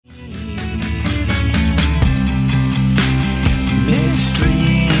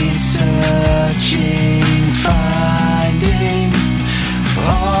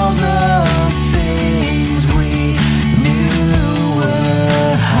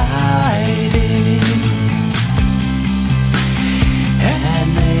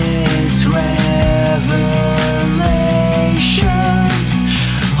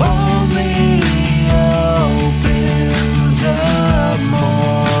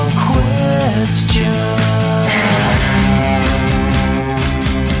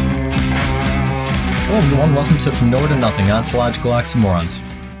everyone. Welcome to From Nowhere to Nothing, Ontological Oxymorons.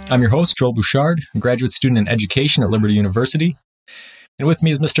 I'm your host, Joel Bouchard, a graduate student in education at Liberty University. And with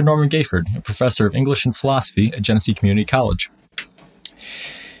me is Mr. Norman Gayford, a professor of English and philosophy at Genesee Community College.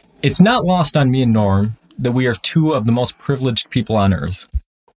 It's not lost on me and Norm that we are two of the most privileged people on earth.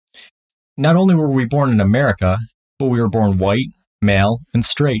 Not only were we born in America, but we were born white, male, and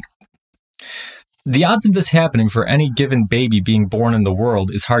straight. The odds of this happening for any given baby being born in the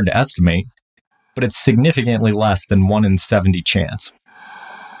world is hard to estimate, but it's significantly less than 1 in 70 chance.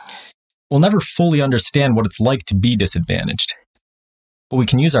 We'll never fully understand what it's like to be disadvantaged, but we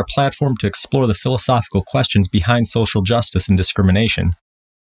can use our platform to explore the philosophical questions behind social justice and discrimination,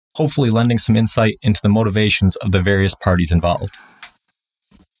 hopefully lending some insight into the motivations of the various parties involved.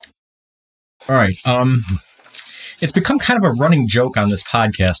 All right, it's become kind of a running joke on this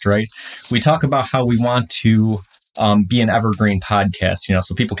podcast, right? We talk about how we want to be an evergreen podcast,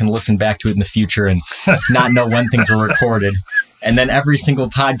 so people can listen back to it in the future and not know when things were recorded. And then every single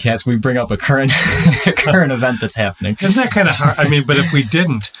podcast, we bring up a current event that's happening. Isn't that kind of hard? I mean, but if we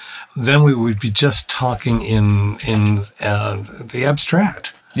didn't, then we would be just talking in the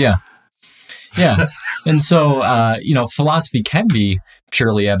abstract. Yeah. And so, philosophy can be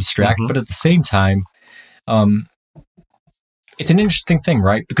purely abstract, but at the same time, it's an interesting thing,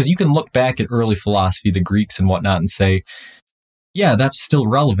 right? Because you can look back at early philosophy, the Greeks and whatnot, and say, yeah, that's still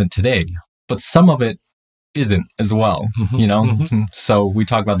relevant today. But some of it isn't as well, So we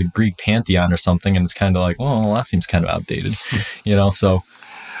talk about the Greek pantheon or something, and it's kind of like, well, that seems kind of outdated, So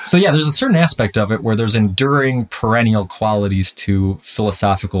yeah, there's a certain aspect of it where there's enduring perennial qualities to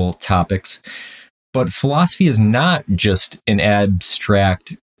philosophical topics. But philosophy is not just an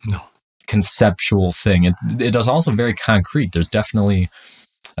abstract conceptual thing. It is also very concrete. There's definitely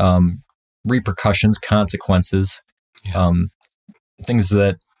repercussions, consequences, things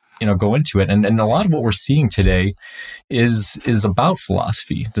that go into it. And a lot of what we're seeing today is about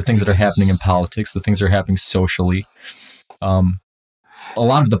philosophy, the things that are happening in politics, the things that are happening socially. A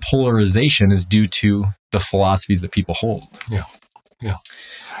lot of the polarization is due to the philosophies that people hold. Yeah.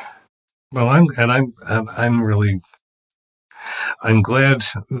 Well, I'm glad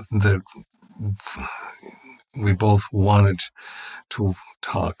that we both wanted to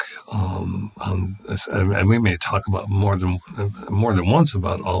talk on this, and we may talk about more than once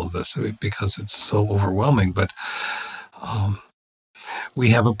about all of this because it's so overwhelming. But we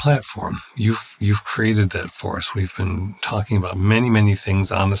have a platform. You've created that for us. We've been talking about many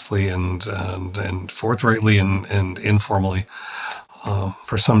things honestly and forthrightly and informally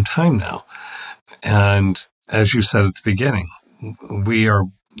for some time now. And as you said at the beginning,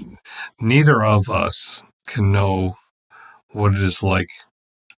 neither of us can know what it is like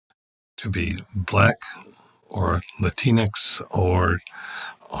to be Black or Latinx or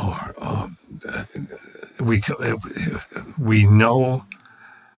we know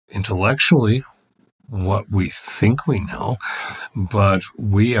intellectually what we think we know, but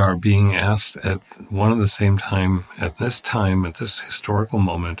we are being asked at one and the same time, at this historical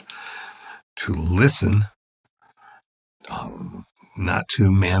moment, to listen, not to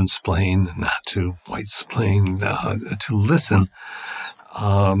mansplain, not to whitesplain, to listen,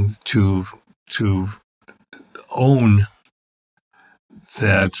 to own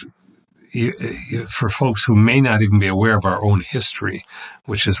that for folks who may not even be aware of our own history,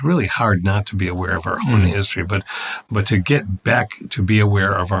 which is really hard not to be aware of our own history, but to get back to be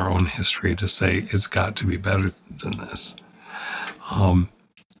aware of our own history, to say it's got to be better than this.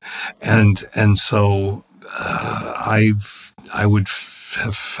 And so I would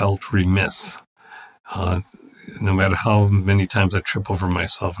have felt remiss, no matter how many times I trip over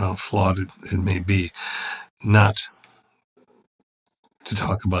myself, how flawed it may be, not to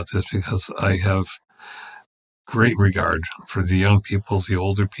talk about this, because I have great regard for the young people, the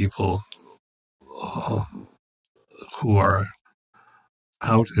older people who are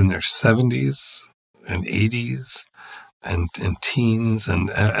out in their 70s and 80s and teens and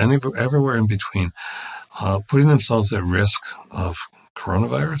everywhere in between, putting themselves at risk of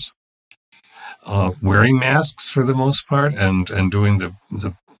coronavirus, wearing masks for the most part, and doing the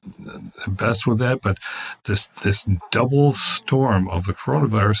best with that. But this double storm of the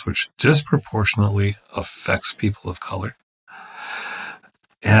coronavirus, which disproportionately affects people of color,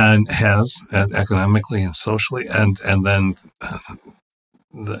 and has, and economically and socially, and then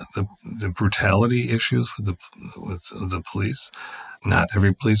the brutality issues with the police. Not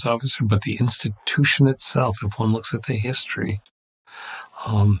every police officer, but the institution itself, if one looks at the history,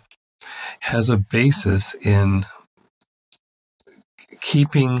 has a basis in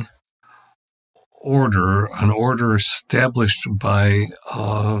keeping order, an order established by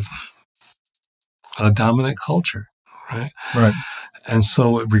a dominant culture, right? Right. And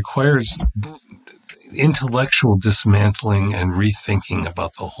so it requires intellectual dismantling and rethinking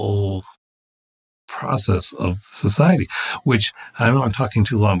about the whole process of society, which I know I'm talking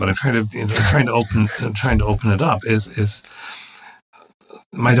too long, but I'm trying to open it up. Is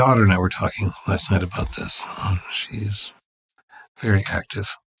my daughter and I were talking last night about this. She's very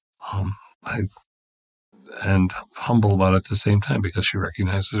active, and humble about it at the same time because she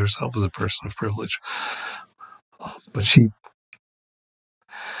recognizes herself as a person of privilege. But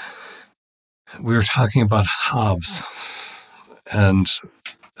we were talking about Hobbes and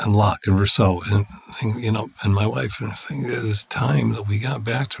Locke and Rousseau and my wife, and I think it is time that we got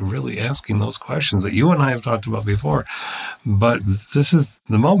back to really asking those questions that you and I have talked about before. But this is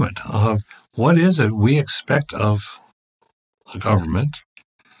the moment. What is it we expect of a government?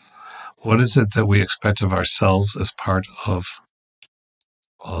 What is it that we expect of ourselves as part of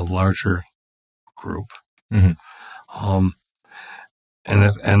a larger group? Mm-hmm.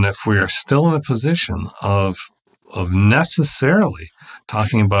 And if we are still in a position of necessarily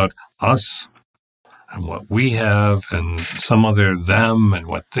talking about us and what we have and some other them and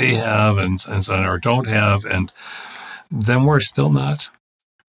what they have and or don't have, and then we're still not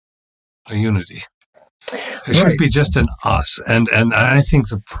a unity. It should be just an us. And I think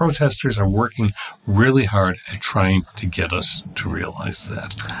the protesters are working really hard at trying to get us to realize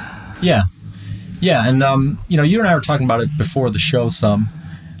that. Yeah. Yeah. And, you and I were talking about it before the show some.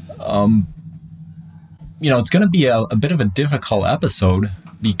 It's going to be a bit of a difficult episode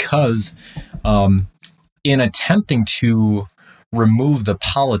because in attempting to remove the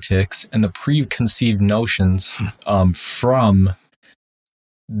politics and the preconceived notions from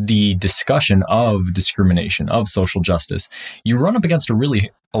the discussion of discrimination, of social justice, you run up against a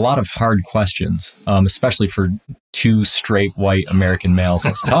lot of hard questions, especially for two straight white American males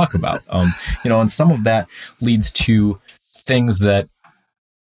to talk about. And some of that leads to things that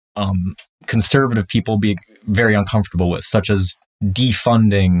conservative people be very uncomfortable with, such as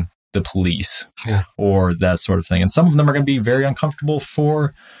defunding the police or that sort of thing. And some of them are going to be very uncomfortable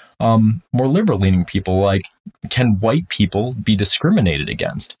for more liberal-leaning people, like, can white people be discriminated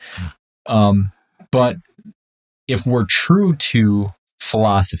against? But if we're true to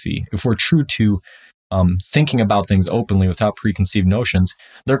philosophy, if we're true to thinking about things openly without preconceived notions,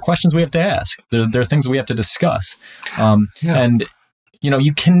 there are questions we have to ask. There are things we have to discuss. And,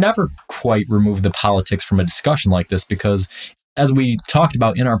 you can never quite remove the politics from a discussion like this because, as we talked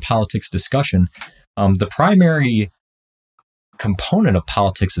about in our politics discussion, the primary component of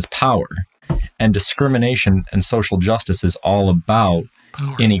politics is power, and discrimination and social justice is all about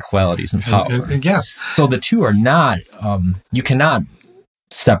power, inequalities, and power. Yes. So the two are not, you cannot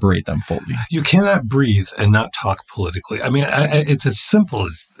separate them fully. You cannot breathe and not talk politically. I mean, it's as simple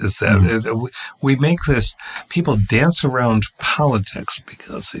as that. Mm-hmm. We make this, people dance around politics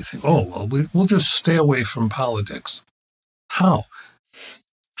because they think, we'll just stay away from politics. How?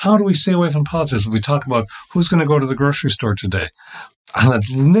 How do we stay away from politics if we talk about who's going to go to the grocery store today on a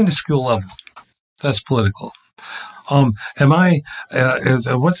minuscule level? That's political. What's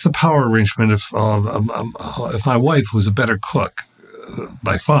the power arrangement if my wife, who's a better cook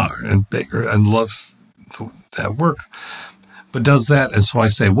by far and baker and loves that work, but does that, and so I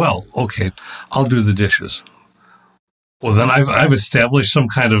say, well, okay, I'll do the dishes. Well, then I've established some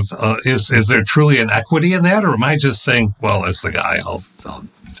kind of is there truly an equity in that, or am I just saying, well, as the guy, I'll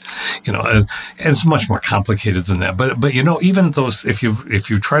and it's much more complicated than that. But even those, if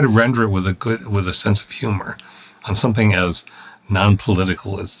you try to render it with a sense of humor on something as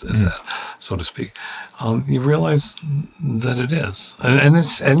non-political as that, so to speak, you realize that it is, and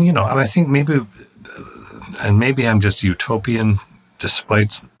I think maybe I'm just utopian,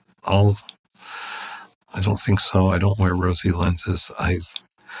 despite all. I don't think so. I don't wear rosy lenses.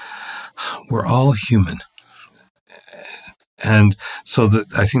 We're all human. And so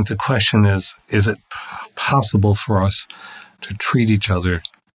I think the question is it possible for us to treat each other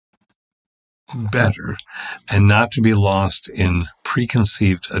better and not to be lost in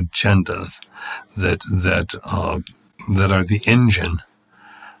preconceived agendas that are the engine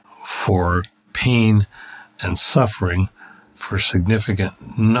for pain and suffering for a significant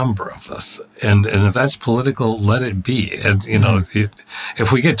number of us. And if that's political, let it be. And,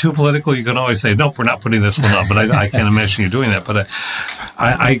 if we get too political, you can always say, nope, we're not putting this one up. But I can't imagine you doing that. But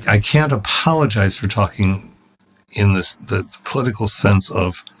I can't apologize for talking in the political sense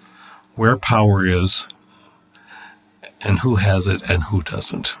of where power is and who has it and who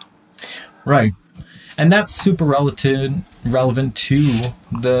doesn't. Right. And that's super relevant to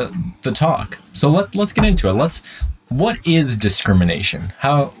the talk. So let's get into it. What is discrimination?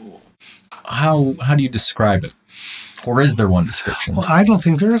 Well, how do you describe it? Or is there one description? Well, I don't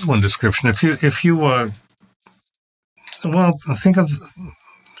think there is one description. If you well, think of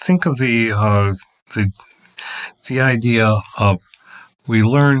the idea of we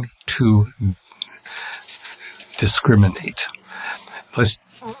learn to discriminate. Let's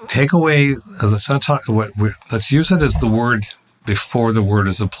take away. Let's not talk. Let's use it as the word before the word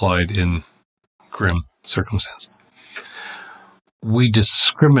is applied in grim circumstance. We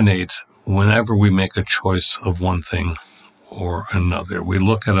discriminate whenever we make a choice of one thing or another. We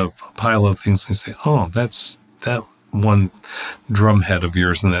look at a pile of things and we say, "Oh, that's that one drum head of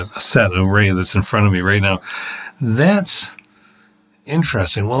yours in that set array that's in front of me right now. That's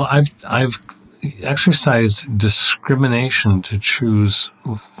interesting." Well, I've exercised discrimination to choose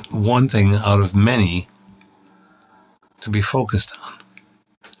one thing out of many to be focused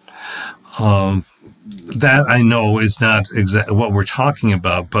on. That I know is not exactly what we're talking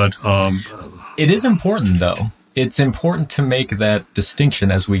about, but it is important, though. It's important to make that distinction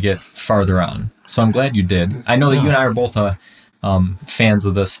as we get farther on. So I'm glad you did. I know that you and I are both fans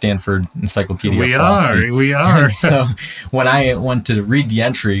of the Stanford Encyclopedia of Philosophy. We are. So when I went to read the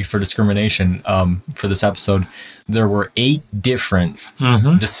entry for discrimination for this episode, there were 8 different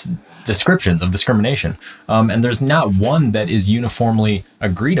descriptions of discrimination. And there's not one that is uniformly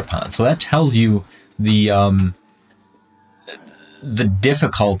agreed upon. So that tells you the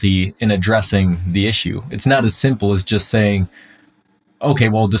difficulty in addressing the issue. It's not as simple as just saying, okay,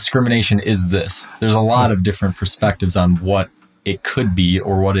 well, discrimination is this. There's a lot of different perspectives on what it could be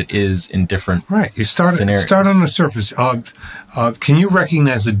or what it is in different You start on the surface. Can you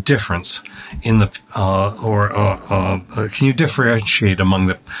recognize a difference in the can you differentiate among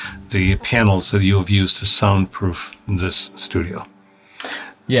the panels that you have used to soundproof this studio?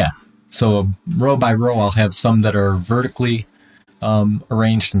 Yeah. So row by row, I'll have some that are vertically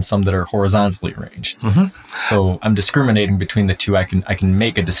arranged and some that are horizontally arranged. Mm-hmm. So I'm discriminating between the two. I can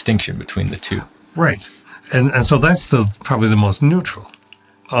make a distinction between the two. Right. And so that's probably the most neutral.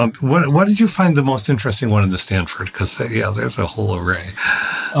 What did you find the most interesting one in the Stanford? Because there's a whole array.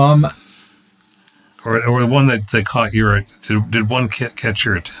 Or the one that caught your did one catch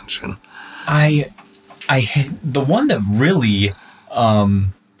your attention? The one that really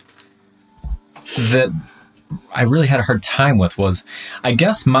that I really had a hard time with was, I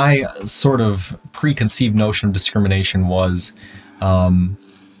guess my sort of preconceived notion of discrimination was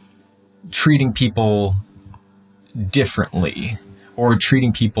treating people differently or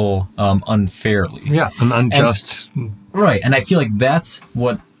treating people unfairly. Yeah, an unjust. Right, and I feel like that's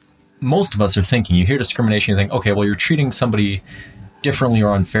what most of us are thinking. You hear discrimination, you think, okay, well, you're treating somebody differently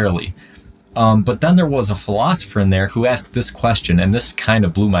or unfairly. But then there was a philosopher in there who asked this question, and this kind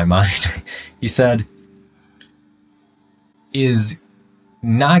of blew my mind. He said, is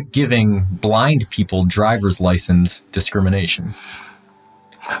not giving blind people driver's license discrimination?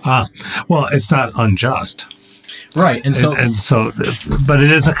 Well, it's not unjust. Right. And so, but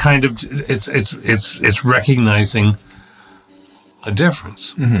it is a kind of, it's recognizing a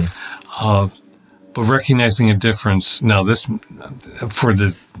difference. Mm-hmm. But recognizing a difference, now this, for the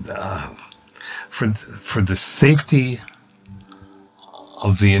safety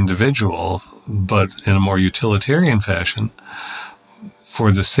of the individual, but in a more utilitarian fashion,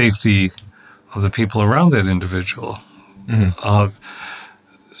 for the safety of the people around that individual. Mm-hmm.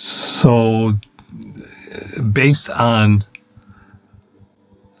 So based on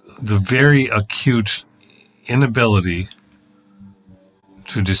the very acute inability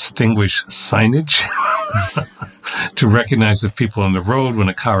to distinguish signage, to recognize if people on the road when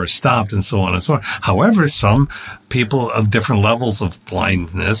a car is stopped, and so on and so on. However, some people of different levels of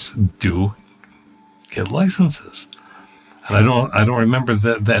blindness do get licenses. And I don't remember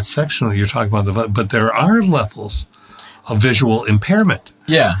that section that you're talking about, but there are levels of visual impairment.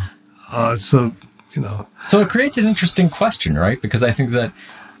 Yeah. So it creates an interesting question, right? Because I think that,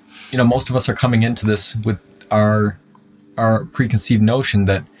 most of us are coming into this with our preconceived notion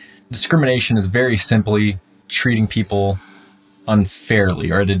that discrimination is very simply treating people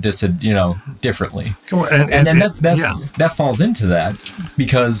unfairly or at a differently. Well, and that falls into that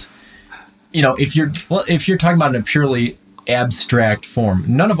because, if you're talking about in a purely abstract form,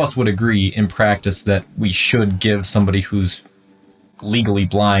 none of us would agree in practice that we should give somebody who's legally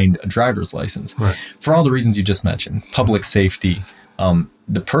blind a driver's license. Right. For all the reasons you just mentioned, public safety,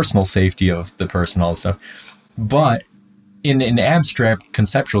 the personal safety of the person, all this stuff. But in an abstract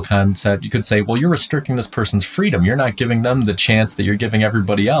conceptual concept, you could say, well, you're restricting this person's freedom. You're not giving them the chance that you're giving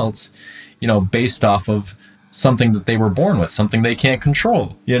everybody else, based off of something that they were born with, something they can't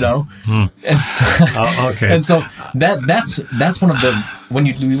control, And so, okay. And so that's one of the, when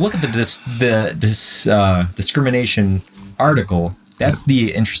you look at the discrimination article, that's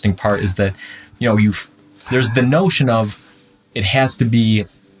the interesting part, is that, there's the notion of it has to be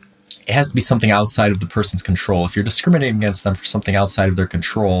something outside of the person's control. If you're discriminating against them for something outside of their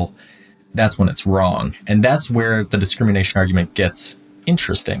control, that's when it's wrong. And that's where the discrimination argument gets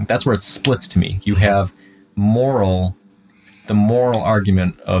interesting. That's where it splits to me. You have the moral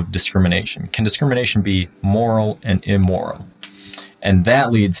argument of discrimination. Can discrimination be moral and immoral? And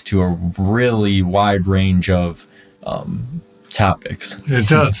that leads to a really wide range of topics. It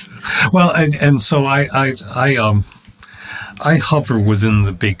does. Well, and so I hover within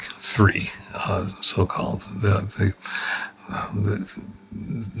the big three, so-called the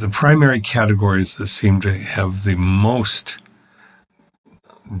primary categories that seem to have the most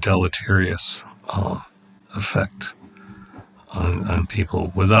deleterious effect on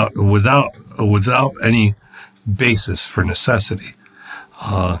people without any basis for necessity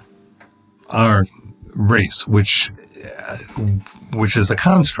are race, which is a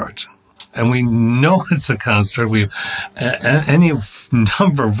construct. And we know it's a construct. We've any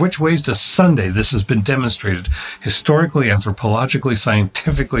number of which ways to Sunday. This has been demonstrated historically, anthropologically,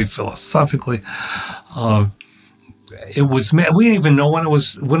 scientifically, philosophically. It was. We didn't even know when it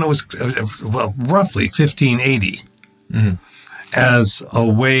was roughly 1580, as a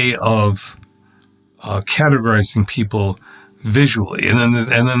way of categorizing people visually, and then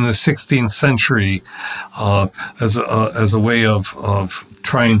the 16th century as a way of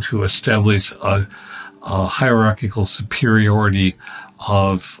trying to establish a hierarchical superiority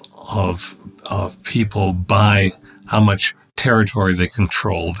of people by how much territory they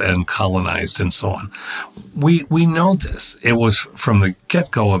controlled and colonized and so on. We know this. It was from the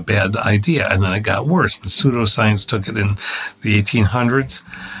get-go a bad idea, and then it got worse. But pseudoscience took it in the 1800s,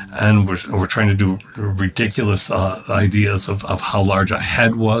 and we're trying to do ridiculous ideas of how large a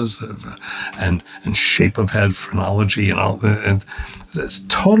head was, and shape of head, phrenology, and all, and it's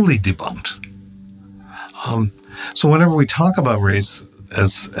totally debunked. So whenever we talk about race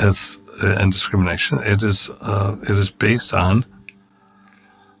and discrimination, it is based on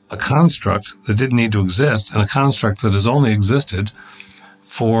a construct that didn't need to exist, and a construct that has only existed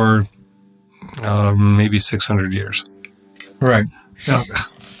for maybe 600 years. Right. Yeah.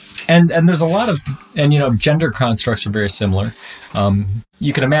 And there's a lot of, gender constructs are very similar.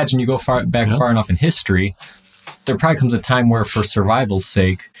 You can imagine, you go far enough in history, there probably comes a time where, for survival's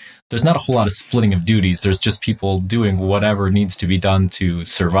sake, there's not a whole lot of splitting of duties. There's just people doing whatever needs to be done to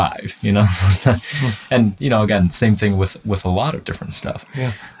survive, And, again, same thing with a lot of different stuff.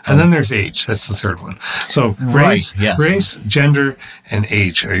 Yeah. And then there's age. That's the third one. So race, gender, and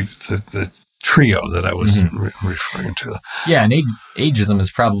age are the trio that I was referring to. Yeah, and ageism is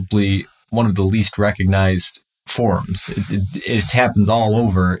probably one of the least recognized forms. It happens all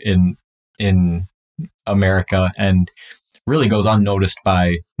over in America, and really goes unnoticed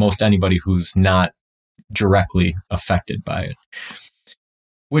by most anybody who's not directly affected by it.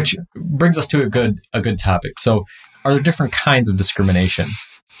 Which brings us to a good topic. So, are there different kinds of discrimination?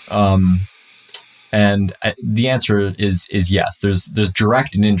 And the answer is yes. There's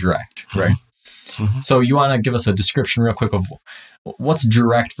direct and indirect, right? Mm-hmm. So you want to give us a description real quick of what's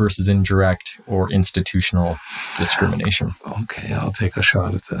direct versus indirect or institutional discrimination? Okay, I'll take a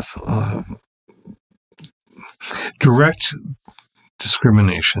shot at this. Direct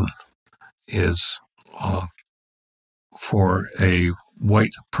discrimination is for a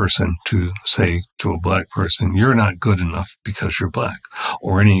white person to say to a black person, "You're not good enough because you're black,"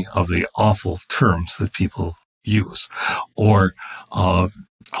 or any of the awful terms that people use, or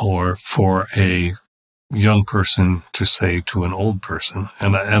for a young person to say to an old person,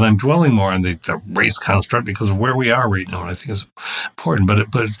 and I'm dwelling more on the race construct because of where we are right now, and I think it's important.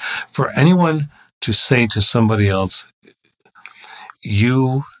 But for anyone to say to somebody else,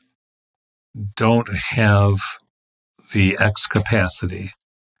 "You don't have the X capacity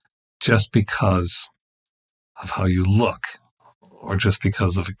just because of how you look, or just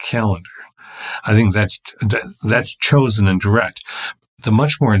because of a calendar," I think that's chosen and direct. The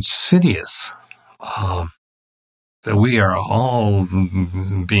much more insidious that we are all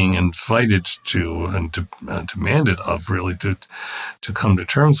being invited to and demanded of, really, to come to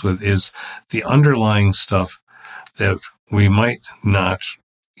terms with, is the underlying stuff that we might not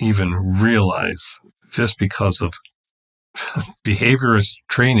even realize just because of behaviorist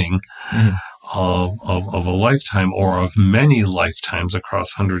training of a lifetime, or of many lifetimes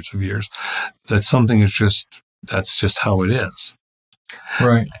across hundreds of years, that something is that's just how it is.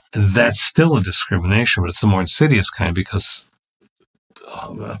 Right. That's still a discrimination, but it's a more insidious kind because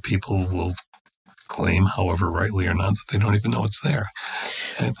people will claim, however rightly or not, that they don't even know it's there.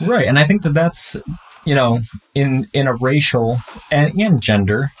 Right. And I think that's, in a racial and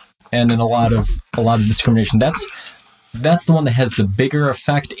gender and in a lot of discrimination, that's the one that has the bigger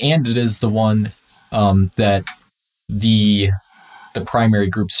effect, and it is the one that the primary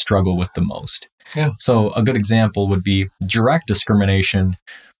groups struggle with the most. Yeah. So a good example would be direct discrimination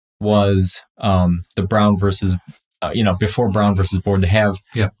was the Brown versus, before Brown versus Board, to have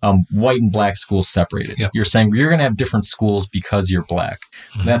white and black schools separated. Yep. You're saying you're going to have different schools because you're black.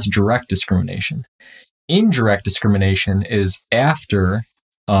 Mm-hmm. That's direct discrimination. Indirect discrimination is after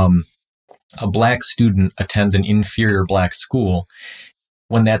a black student attends an inferior black school,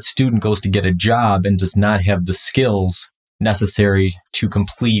 when that student goes to get a job and does not have the skills necessary to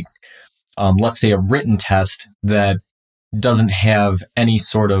complete, let's say, a written test that doesn't have any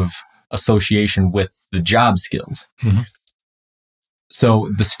sort of association with the job skills. Mm-hmm. So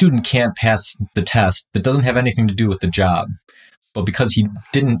the student can't pass the test that doesn't have anything to do with the job, but because he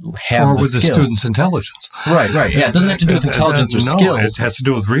didn't have or the with skill. the student's intelligence. Right. Yeah, it doesn't have to do with intelligence or no, skills. It has to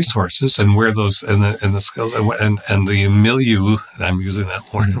do with resources and where those and the skills and the milieu. I'm using that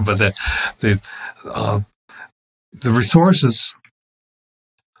word, mm-hmm. but the resources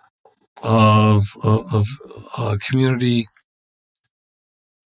of community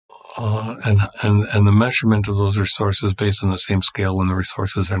and the measurement of those resources based on the same scale when the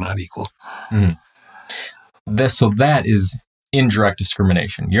resources are not equal. Mm-hmm. So that is indirect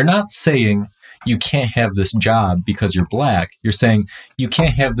discrimination. You're not saying you can't have this job because you're black. You're saying you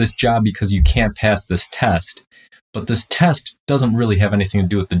can't have this job because you can't pass this test. But this test doesn't really have anything to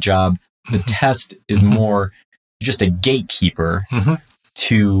do with the job. The mm-hmm. test is mm-hmm. more just a gatekeeper mm-hmm.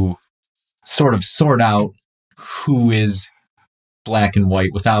 to sort of sort out who is black and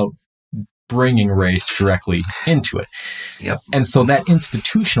white without bringing race directly into it. Yep. And so that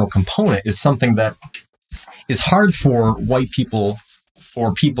institutional component is something that is hard for white people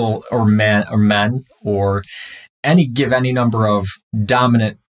or men or any number of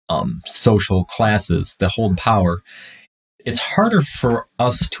dominant social classes that hold power. It's harder for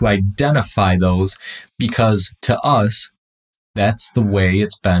us to identify those because to us, that's the way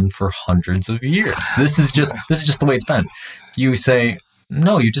it's been for hundreds of years. This is just the way it's been. You say,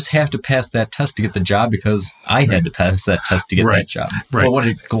 no, you just have to pass that test to get the job because I had to pass that test to get that job. Right. But what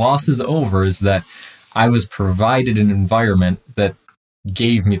it glosses over is that I was provided an environment that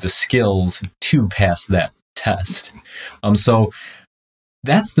gave me the skills to pass that test. So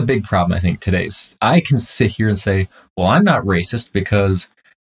that's the big problem, I think, today. I can sit here and say, well, I'm not racist because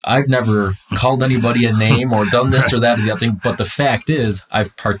I've never called anybody a name or done this or that or the other thing. But the fact is,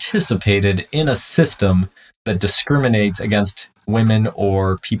 I've participated in a system that discriminates against women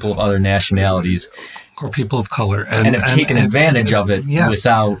or people of other nationalities. Or people of color. And have taken advantage of it yes.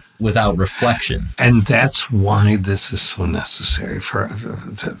 without reflection. And that's why this is so necessary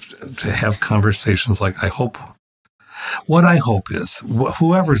to have conversations like what I hope is,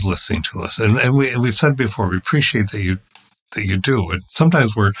 whoever's listening to us, and we've said before, we appreciate that you do, and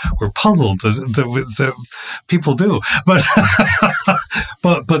sometimes we're puzzled that people do, but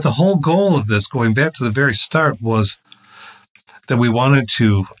but the whole goal of this, going back to the very start, was that we wanted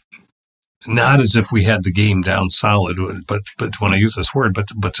to, not as if we had the game down solid, but when I use this word,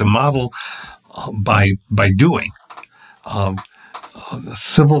 but to model by doing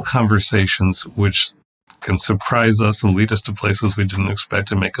civil conversations which can surprise us and lead us to places we didn't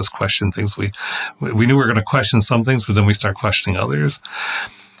expect and make us question things. We knew we were going to question some things, but then we start questioning others.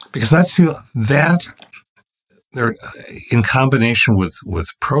 Because that there, in combination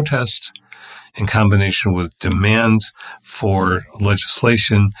with protest, in combination with demand for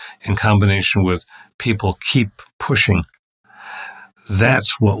legislation, in combination with people keep pushing,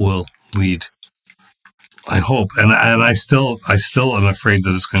 that's what will lead, I hope. And I still am afraid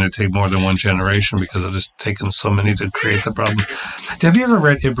that it's going to take more than one generation because it has taken so many to create the problem. Have you ever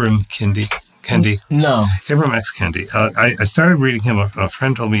read Ibram Kendi? No. Ibram X. Kendi. I started reading him. A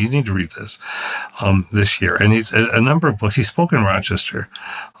friend told me, you need to read this year. And he's a number of books. He spoke in Rochester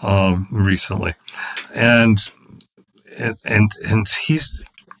recently. And he's...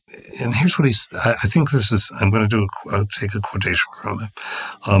 And here's what I think this is, I'm going to take a quotation from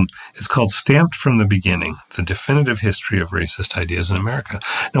him. It's called Stamped from the Beginning, The Definitive History of Racist Ideas in America.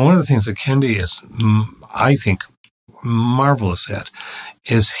 Now, one of the things that Kendi is, I think, marvelous at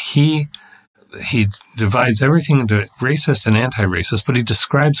is he divides everything into racist and anti-racist, but he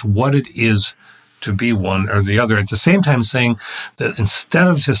describes what it is to be one or the other, at the same time saying that instead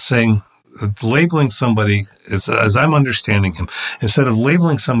of just saying labeling somebody, as I'm understanding him, instead of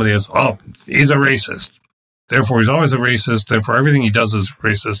labeling somebody as, oh, he's a racist, therefore he's always a racist, therefore everything he does is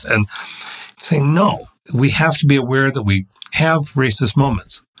racist, and saying, no, we have to be aware that we have racist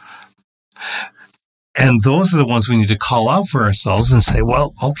moments. And those are the ones we need to call out for ourselves and say,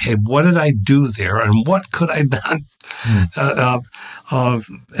 well, okay, what did I do there? And what could I not?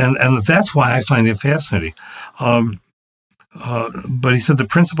 And that's why I find it fascinating. But he said the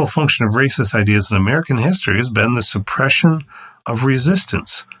principal function of racist ideas in American history has been the suppression of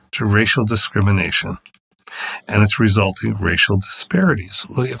resistance to racial discrimination and its resulting racial disparities.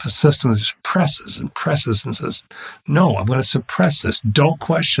 Well, if a system just presses and presses and says, no, I'm going to suppress this. Don't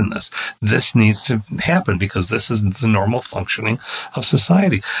question this. This needs to happen because this is the normal functioning of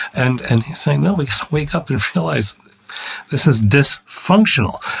society. And he's saying, no, we got to wake up and realize this is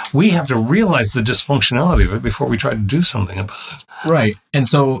dysfunctional. We have to realize the dysfunctionality of it before we try to do something about it. Right. And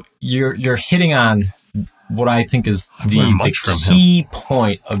so you're hitting on what I think is the key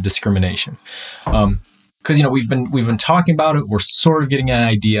point of discrimination. Because, we've been talking about it. We're sort of getting an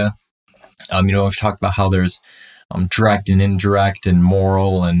idea. We've talked about how there's direct and indirect and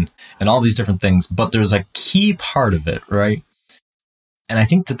moral and all these different things. But there's a key part of it, right? And I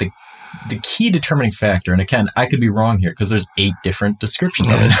think that the key determining factor, and again, I could be wrong here because there's 8 different descriptions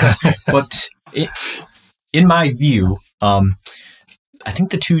of it. But in my view, I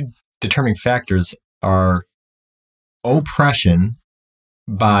think the 2 determining factors are oppression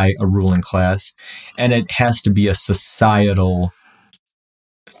by a ruling class, and it has to be a societal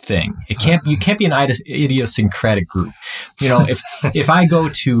thing. You can't be an idiosyncratic group. If I go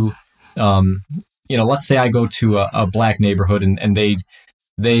to, let's say I go to a black neighborhood and they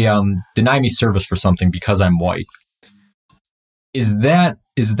deny me service for something because I'm white. Is that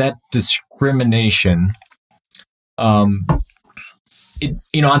discrimination? On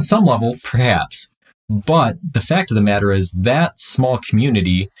some level, perhaps. But the fact of the matter is that small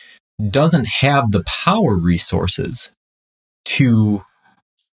community doesn't have the power resources to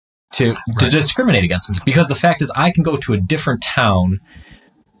discriminate against them. Because the fact is I can go to a different town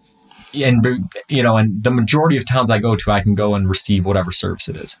and the majority of towns I go to, I can go and receive whatever service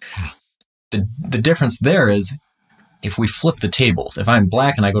it is. The difference there is if we flip the tables, if I'm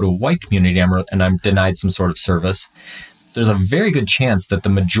black and I go to a white community and I'm denied some sort of service, there's a very good chance that the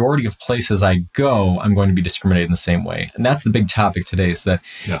majority of places I go, I'm going to be discriminated in the same way. And that's the big topic today, is that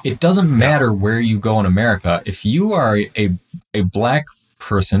it doesn't matter where you go in America. If you are a black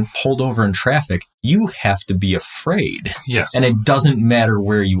person pulled over in traffic, you have to be afraid. Yes. And it doesn't matter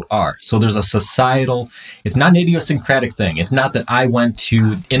where you are. So there's a societal, it's not an idiosyncratic thing. It's not that I went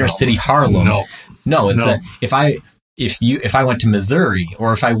to inner city Harlem. No, it's that if I went to Missouri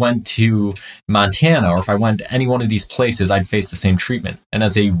or if I went to Montana or if I went to any one of these places, I'd face the same treatment. And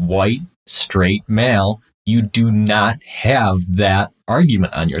as a white, straight male, you do not have that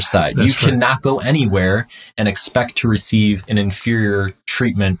argument on your side. You cannot go anywhere and expect to receive an inferior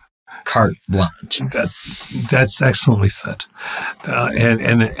treatment carte blanche. That's excellently said.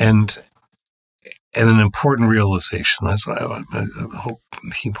 And an important realization. That's why I hope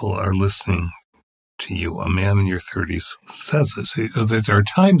people are listening to you. A man in your 30s says this. There are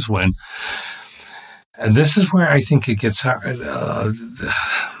times when, and this is where I think it gets hard.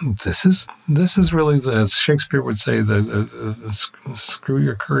 This is really, as Shakespeare would say, screw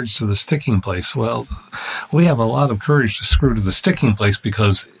your courage to the sticking place. Well, we have a lot of courage to screw to the sticking place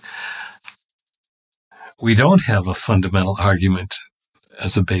because we don't have a fundamental argument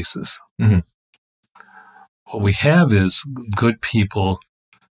as a basis. Mm-hmm. What we have is good people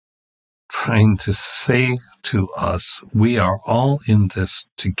trying to say to us, we are all in this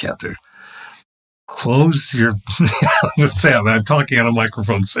together. Close your... Let's say I'm talking on a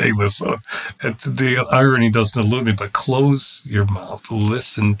microphone saying this, so the irony doesn't elude me, but close your mouth.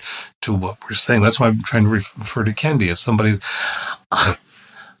 Listen to what we're saying. That's why I'm trying to refer to Kendi as somebody...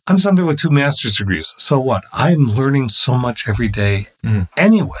 I'm somebody with 2 master's degrees. So what? I'm learning so much every day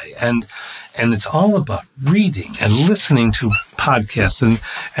anyway. And it's all about reading and listening to podcasts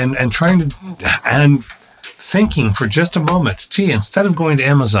and trying to, and thinking for just a moment, gee, instead of going to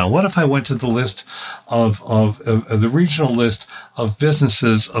Amazon, what if I went to the list of the regional list of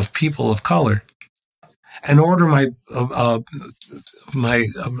businesses of people of color and order my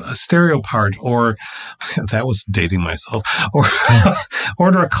stereo part, or that was dating myself, or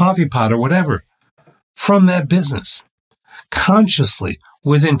order a coffee pot or whatever from that business, consciously,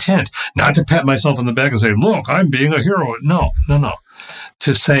 with intent, not to pat myself on the back and say, look, I'm being a hero. No.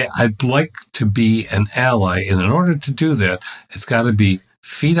 To say, I'd like to be an ally. And in order to do that, it's got to be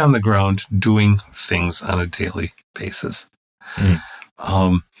feet on the ground, doing things on a daily basis.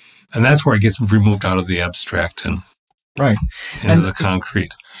 And that's where it gets removed out of the abstract and right into the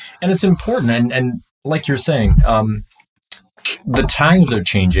concrete. And it's important. And like you're saying, the times are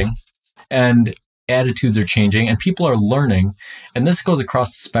changing and attitudes are changing and people are learning. And this goes across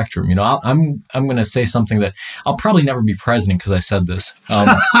the spectrum. You know, I'm going to say something that I'll probably never be president because I said this. But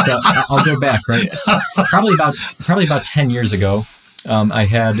I'll go back, right? Probably about 10 years ago, I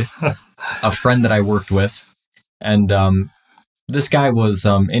had a friend that I worked with, and this guy was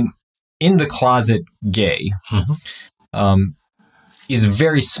in the closet gay. Mm-hmm. He's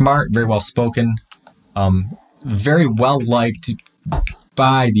very smart, very well spoken, very well liked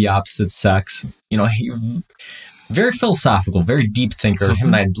by the opposite sex. You know, he very philosophical, very deep thinker. Mm-hmm. Him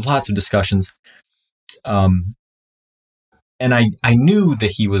and I had lots of discussions. And I knew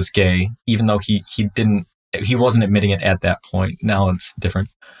that he was gay, even though he wasn't admitting it at that point. Now it's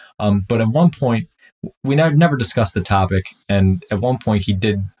different. But at one point, we never discussed the topic, and at one point he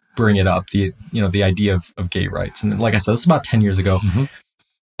did bring it up, the idea of gay rights. And like I said, this was about 10 years ago. Mm-hmm.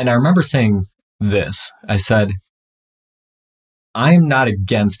 And I remember saying this. I said, I am not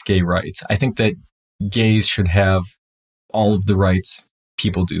against gay rights. I think that gays should have all of the rights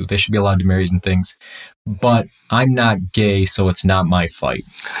people do. They should be allowed to marry and things. But I'm not gay, so it's not my fight.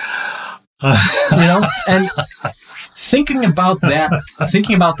 You know? And thinking about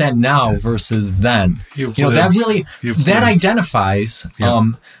that now versus then, that identifies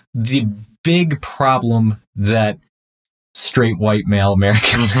the big problem that straight white male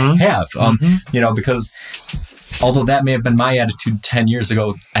Americans mm-hmm. have. You know, because although that may have been my attitude 10 years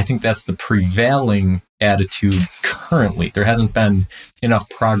ago, I think that's the prevailing attitude currently. There hasn't been enough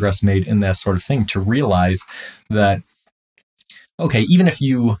progress made in that sort of thing to realize that, okay, even if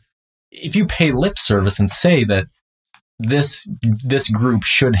you pay lip service and say that this group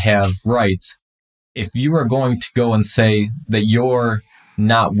should have rights, if you are going to go and say that you're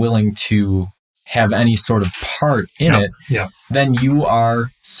not willing to have any sort of part in it, then you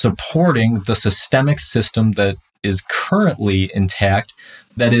are supporting the systemic system that is currently intact,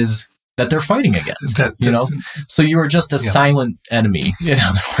 that they're fighting against. So you are just a silent enemy, in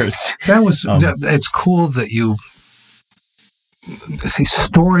other words. It's cool that you see,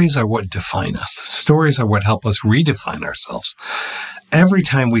 stories are what define us. Stories are what help us redefine ourselves. Every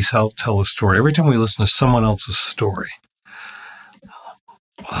time we tell a story, every time we listen to someone else's story,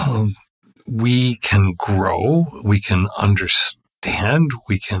 we can grow, we can understand,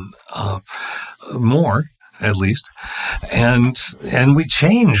 we can more, at least, and we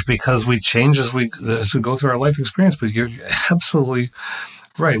change because we change as we go through our life experience. But you're absolutely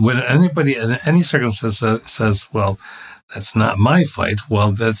right. When anybody in any circumstance says, "Well, that's not my fight,"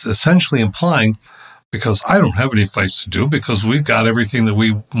 well, that's essentially implying, because I don't have any fights to do, because we've got everything that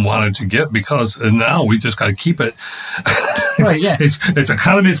we wanted to get, and now we just got to keep it. Right, yeah. It's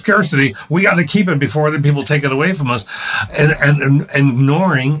economy of scarcity. We got to keep it before other people take it away from us. And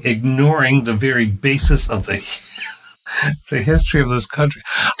ignoring the very basis of the history of this country.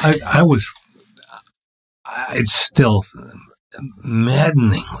 It's still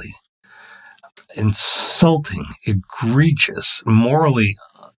maddeningly insulting, egregious, morally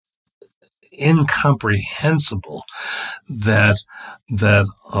incomprehensible that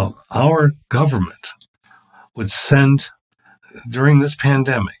our government would send during this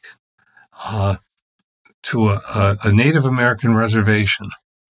pandemic to a Native American reservation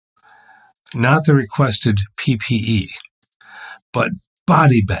not the requested PPE, but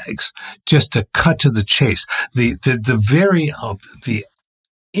body bags, just to cut to the chase. The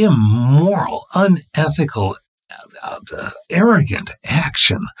immoral, unethical, arrogant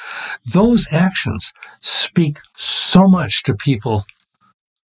action. Those actions speak so much to people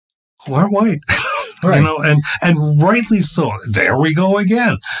who aren't white. Right. You know, and rightly so. There we go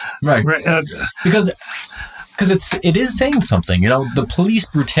again. Right. Because it is saying something. You know, the police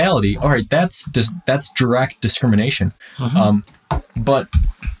brutality. All right, that's direct discrimination. Mm-hmm. But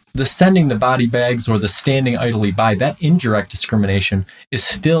the sending the body bags or the standing idly by, that indirect discrimination is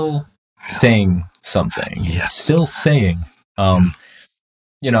still saying something. Yes. It's still saying,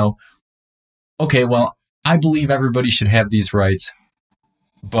 you know, okay, well, I believe everybody should have these rights,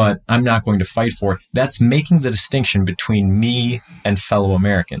 but I'm not going to fight for it. That's making the distinction between me and fellow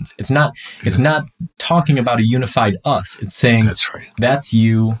Americans. It's not talking about a unified us. It's saying, that's right. That's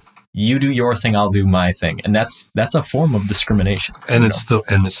you. You do your thing, I'll do my thing. And that's a form of discrimination. And it's the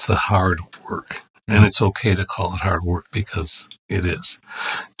hard work. Mm-hmm. And it's okay to call it hard work, because it is.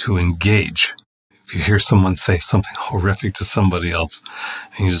 To engage. If you hear someone say something horrific to somebody else,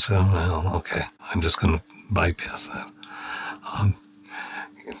 and you just say, oh, well, okay, I'm just going to bypass that.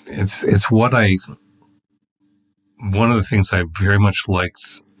 It's one of the things I very much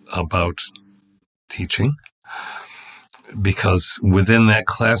liked about teaching, because within that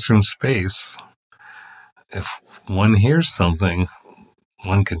classroom space, if one hears something,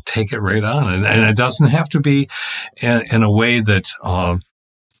 one can take it right on. And it doesn't have to be in a way that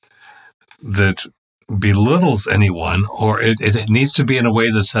that belittles anyone, or it needs to be in a way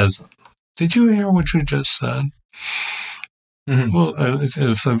that says, did you hear what you just said? Mm-hmm. Well,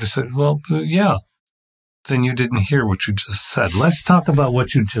 if I said, well, yeah, then you didn't hear what you just said. Let's talk about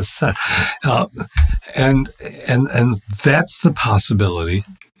what you just said. And that's the possibility.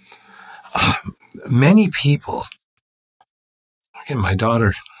 Many people, again, my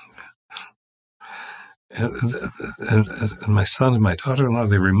daughter and my son and my daughter-in-law,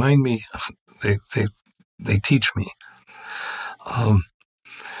 they remind me, they teach me.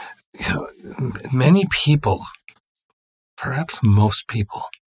 Many people, perhaps most people,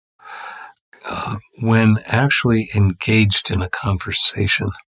 when actually engaged in a conversation,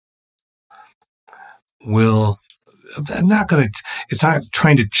 it's not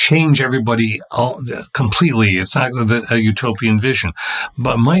trying to change everybody completely. It's not a utopian vision,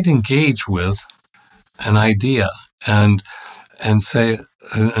 but might engage with an idea and say,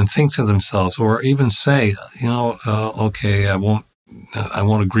 and think to themselves, or even say, okay, I won't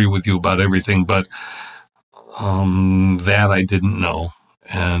agree with you about everything, but that I didn't know,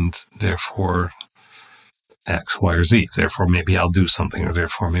 and therefore X, Y, or Z. Therefore, maybe I'll do something, or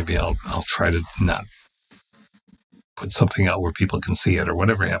therefore maybe I'll try to not put something out where people can see it, or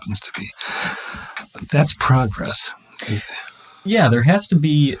whatever it happens to be. But that's progress. Yeah, there has to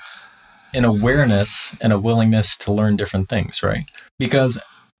be an awareness and a willingness to learn different things, right? Because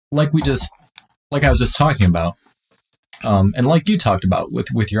like I was just talking about, and like you talked about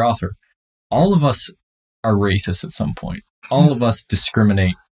with your author, all of us are racist at some point. All of us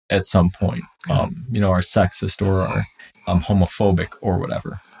discriminate at some point, are sexist or are homophobic or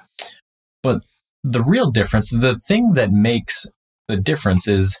whatever. But the real difference, the thing that makes the difference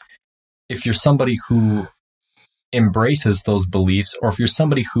is if you're somebody who embraces those beliefs, or if you're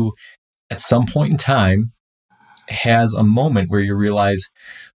somebody who at some point in time has a moment where you realize,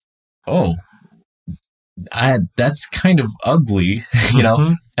 oh, that's kind of ugly,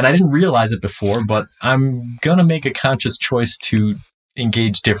 and I didn't realize it before, but I'm going to make a conscious choice to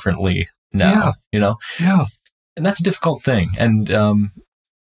engage differently now, Yeah. And that's a difficult thing. And,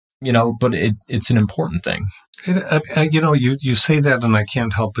 but it's an important thing. You say that, and I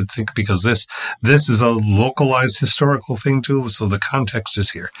can't help but think, because this is a localized historical thing too, so the context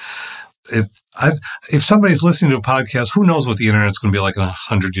is here. If somebody's listening to a podcast, who knows what the internet's going to be like in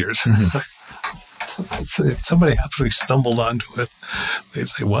 100 years? If somebody actually stumbled onto it, they'd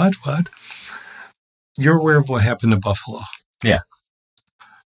say, "What? You're aware of what happened in Buffalo?" Yeah.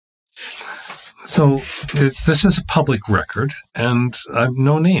 So this is a public record, and I have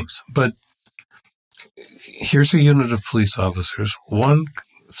no names, but here's a unit of police officers. One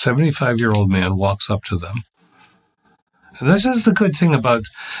 75-year-old man walks up to them. And this is the good thing about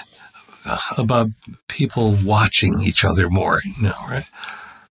people watching each other more now, right?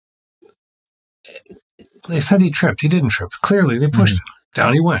 They said he tripped. He didn't trip. Clearly, they pushed him.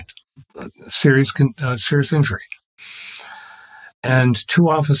 Down he went. Serious injury. And 2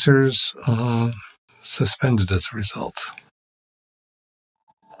 officers suspended as a result.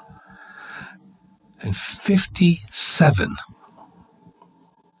 And 57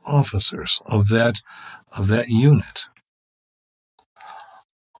 officers of that unit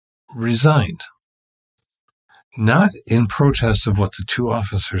resigned. Not in protest of what the 2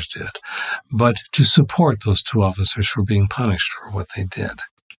 officers did, but to support those 2 officers for being punished for what they did.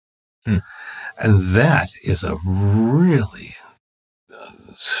 And that is a really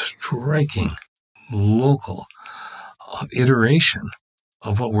striking local iteration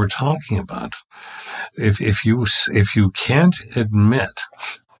of what we're talking about. If you can't admit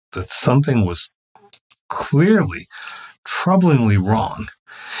that something was clearly, troublingly wrong,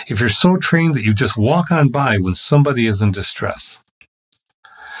 if you're so trained that you just walk on by when somebody is in distress,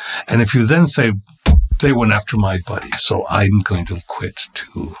 and if you then say, they went after my buddy, so I'm going to quit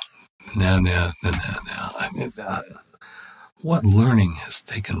too. No. I mean, what learning has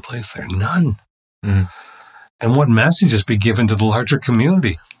taken place there? None. Mm-hmm. And what messages be given to the larger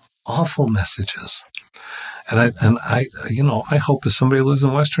community? Awful messages. And I hope if somebody lives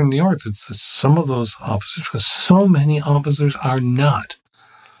in Western New York, that some of those officers, because so many officers are not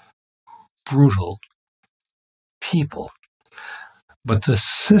brutal people, but the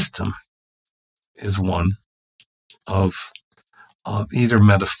system is one of either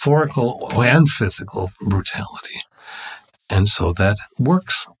metaphorical and physical brutality. And so that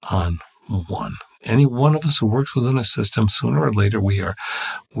works on one. Any one of us who works within a system, sooner or later, we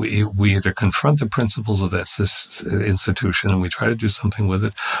either confront the principles of that institution and we try to do something with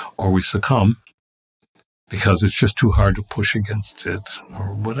it, or we succumb because it's just too hard to push against it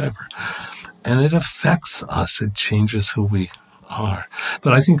or whatever. And it affects us. It changes who we are.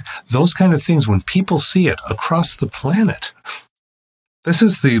 But I think those kind of things, when people see it across the planet, this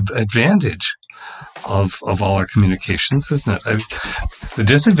is the advantage of all our communications, isn't it? The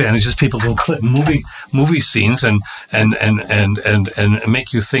disadvantage is people will clip movie scenes and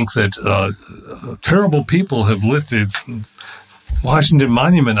make you think that terrible people have lit the Washington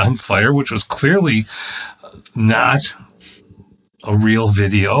Monument on fire, which was clearly not a real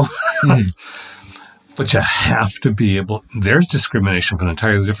video. But you have to be able, there's discrimination of an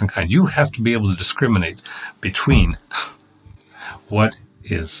entirely different kind. You have to be able to discriminate between what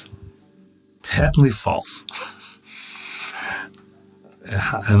is patently false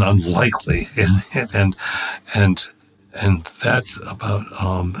and unlikely, and that's about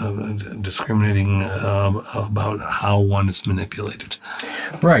discriminating about how one is manipulated.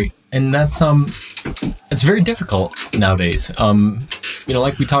 Right, and that's it's very difficult nowadays.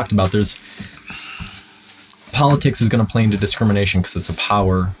 Like we talked about, there's politics is going to play into discrimination because it's a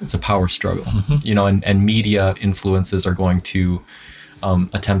power struggle. And media influences are going to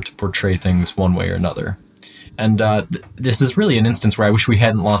attempt to portray things one way or another. And this is really an instance where I wish we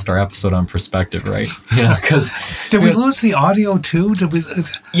hadn't lost our episode on perspective, right? Because did we lose the audio too? Did we?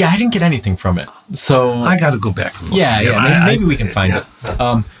 Yeah, I didn't get anything from it. So I got to go back and look. Maybe we can find it.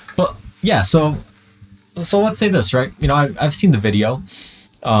 But yeah, so let's say this, right? I've seen the video,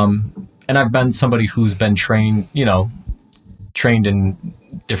 and I've been somebody who's been trained in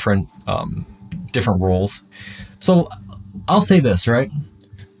different roles. So I'll say this, right?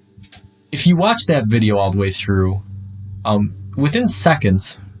 If you watch that video all the way through, within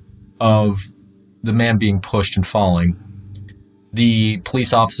seconds of the man being pushed and falling, the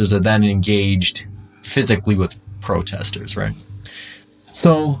police officers are then engaged physically with protesters, right?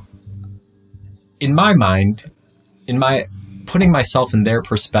 So in my mind, putting myself in their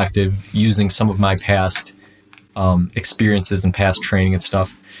perspective, using some of my past experiences and past training and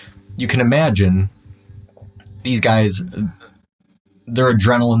stuff, you can imagine these guys, their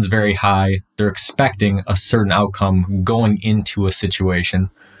adrenaline's very high. They're expecting a certain outcome going into a situation.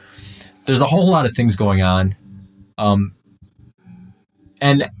 There's a whole lot of things going on.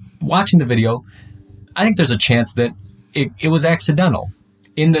 And watching the video, I think there's a chance that it was accidental,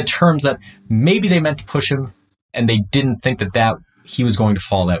 in the terms that maybe they meant to push him and they didn't think that he was going to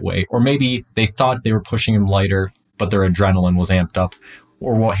fall that way. Or maybe they thought they were pushing him lighter, but their adrenaline was amped up,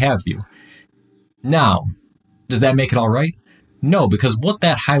 or what have you. Now, does that make it all right? No, because what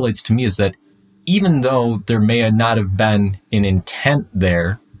that highlights to me is that even though there may not have been an intent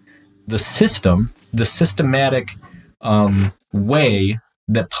there, the systematic way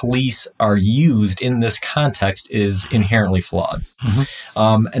that police are used in this context is inherently flawed.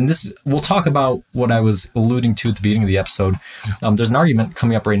 Mm-hmm. And this, we'll talk about what I was alluding to at the beginning of the episode. There's an argument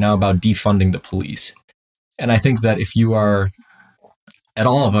coming up right now about defunding the police. And I think that if you are at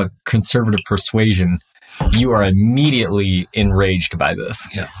all of a conservative persuasion, you are immediately enraged by this.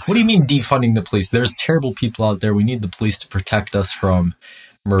 Yeah. What do you mean defunding the police? There's terrible people out there. We need the police to protect us from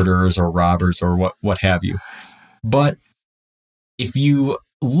murderers or robbers or what have you. But if you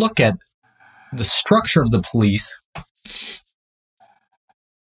look at the structure of the police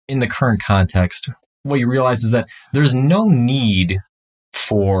in the current context, what you realize is that there's no need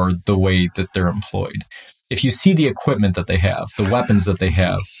for the way that they're employed. If you see the equipment that they have, the weapons that they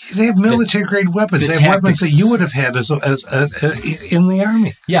have military-grade weapons. They have weapons that you would have had as in the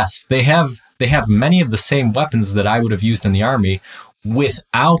Army. Yes, they have many of the same weapons that I would have used in the Army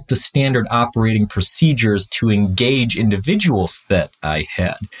without the standard operating procedures to engage individuals that I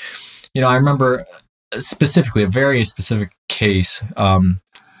had. I remember specifically a very specific case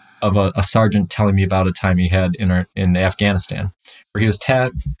of a sergeant telling me about a time he had in Afghanistan, where he was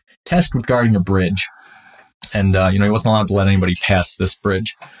tasked with guarding a bridge. And, he wasn't allowed to let anybody pass this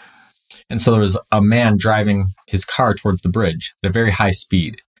bridge. And so there was a man driving his car towards the bridge at a very high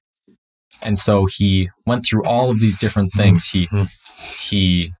speed. And so he went through all of these different things.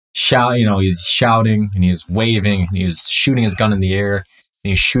 He's shouting and he was waving and he was shooting his gun in the air and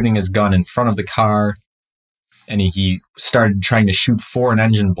he was shooting his gun in front of the car. And he started trying to shoot for an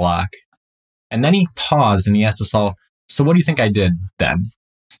engine block. And then he paused and he asked us all, "So what do you think I did then?"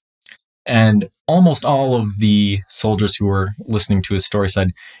 And almost all of the soldiers who were listening to his story said,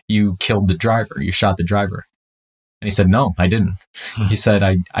 "You killed the driver. You shot the driver." And he said, "No, I didn't." He said,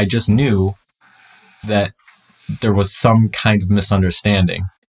 I just knew that there was some kind of misunderstanding.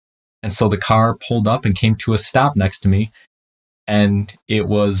 And so the car pulled up and came to a stop next to me. And it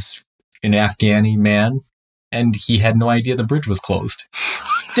was an Afghani man, and he had no idea the bridge was closed.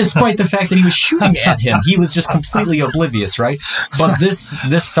 Despite the fact that he was shooting at him, he was just completely oblivious, right? But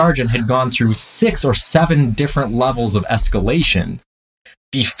this sergeant had gone through 6 or 7 different levels of escalation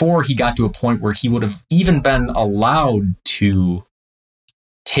before he got to a point where he would have even been allowed to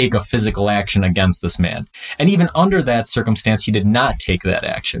take a physical action against this man. And even under that circumstance, he did not take that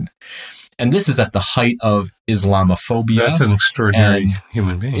action. And this is at the height of Islamophobia. That's an extraordinary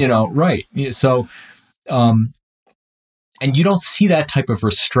human being. Right. So, and you don't see that type of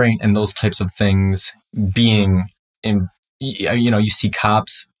restraint and those types of things being you see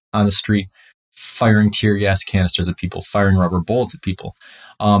cops on the street firing tear gas canisters at people, firing rubber bullets at people.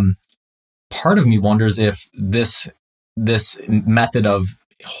 Part of me wonders if this method of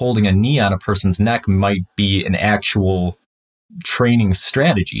holding a knee on a person's neck might be an actual training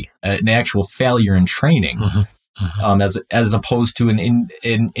strategy, an actual failure in training, as opposed to an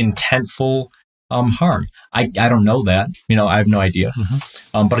intentful harm. I don't know that. I have no idea.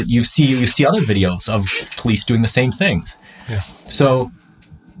 But you see other videos of police doing the same things. Yeah. So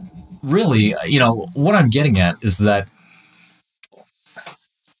really, what I'm getting at is that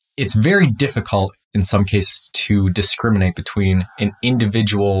it's very difficult in some cases to discriminate between an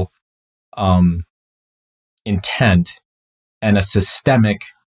individual intent and a systemic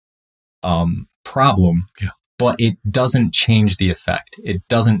problem. Yeah. But it doesn't change the effect. It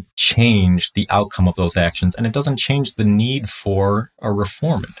doesn't change the outcome of those actions, and it doesn't change the need for a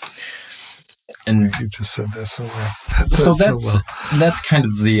reform. And you just said that so well. That's kind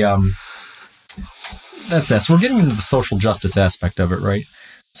of the that's that. So we're getting into the social justice aspect of it, right?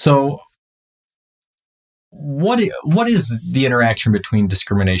 So what is the interaction between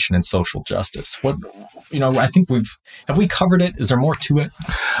discrimination and social justice? I think have we covered it? Is there more to it?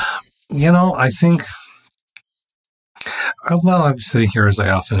 I think. Well, I'm sitting here as I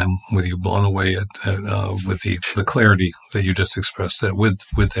often am with you, blown away with the clarity that you just expressed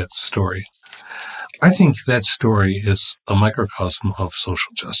with that story. I think that story is a microcosm of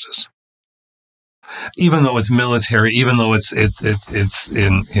social justice. Even though it's military, even though it's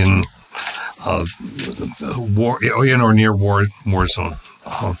in war, in or near war zone.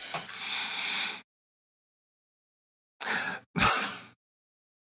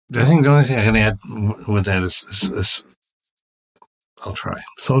 I think the only thing I can add with that is I'll try.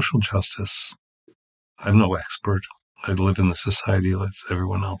 Social justice. I'm no expert. I live in the society like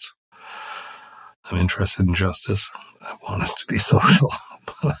everyone else. I'm interested in justice. I want us to be social.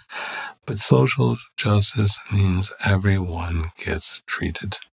 But social justice means everyone gets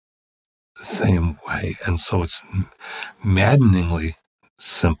treated the same way. And so it's maddeningly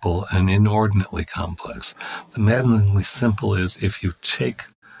simple and inordinately complex. The maddeningly simple is if you take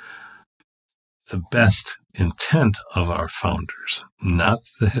the best intent of our founders, not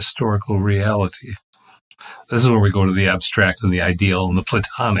the historical reality. This is where we go to the abstract and the ideal and the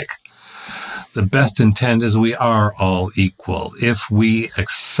platonic. The best intent is we are all equal. If we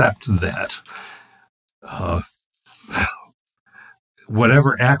accept that,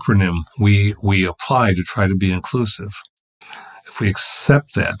 whatever acronym we apply to try to be inclusive, if we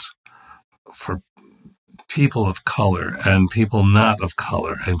accept that for people of color and people not of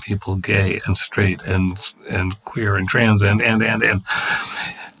color and people gay and straight and queer and trans and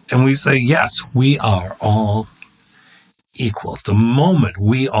we say, yes, we are all equal. The moment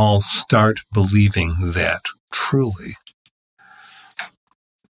we all start believing that truly,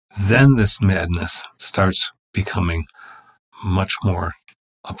 then this madness starts becoming much more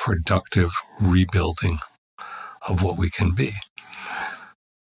a productive rebuilding of what we can be,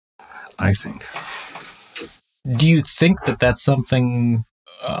 I think. Do you think that that's something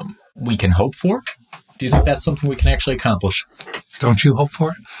we can hope for? Do you think that's something we can actually accomplish? Don't you hope for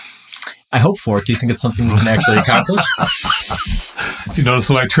it? I hope for it. Do you think it's something we can actually accomplish? You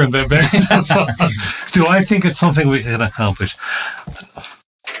notice why I turned that back? Do I think it's something we can accomplish?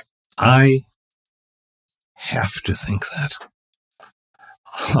 I have to think that.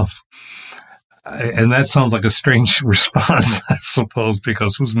 And that sounds like a strange response, I suppose,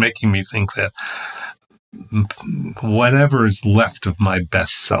 because who's making me think that? Whatever is left of my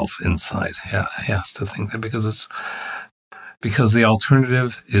best self inside has to think that, because the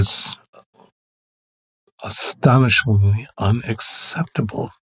alternative is astonishingly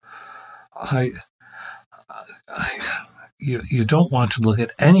unacceptable. You don't want to look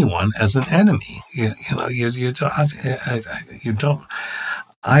at anyone as an enemy. You don't.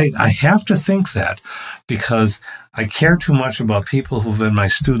 I have to think that because I care too much about people who've been my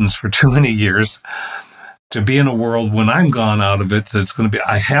students for too many years to be in a world when I'm gone out of it that's going to be,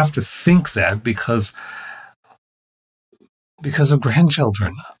 I have to think that because of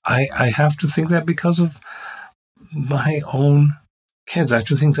grandchildren. I have to think that because of my own kids. I have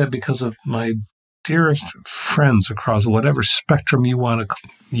to think that because of my dearest friends across whatever spectrum you want to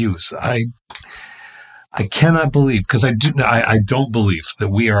use. I cannot believe, because I don't believe that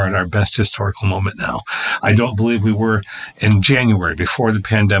we are at our best historical moment now. I don't believe we were in January before the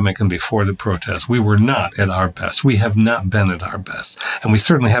pandemic and before the protests. We were not at our best. We have not been at our best. And we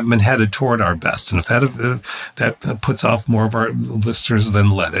certainly haven't been headed toward our best. And if that puts off more of our listeners, then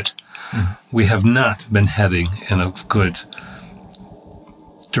let it. Mm-hmm. We have not been heading in a good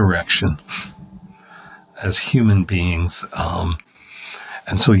direction as human beings.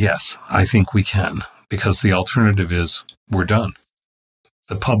 And so, yes, I think we can. Because the alternative is we're done.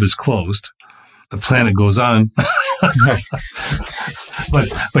 The pub is closed. The planet goes on.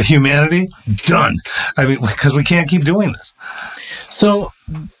 but humanity, done. I mean, because we can't keep doing this. So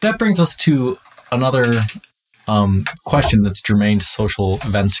that brings us to another question that's germane to social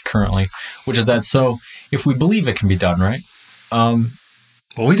events currently, which is that, so if we believe it can be done, right?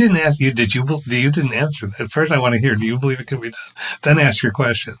 Well, we didn't ask you. You didn't answer that. First, I want to hear, do you believe it can be done? Then ask your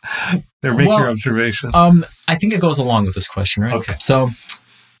question. Then make your observation. I think it goes along with this question, right? Okay. So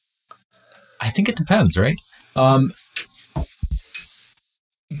I think it depends, right?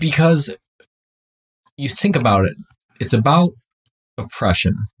 Because you think about it, it's about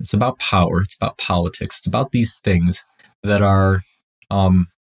oppression. It's about power. It's about politics. It's about these things that are, the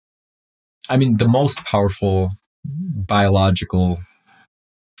most powerful biological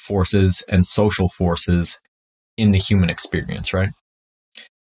forces and social forces in the human experience, right?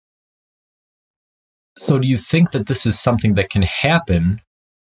 So do you think that this is something that can happen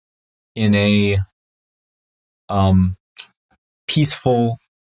in a peaceful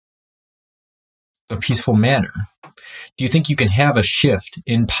manner? Do you think you can have a shift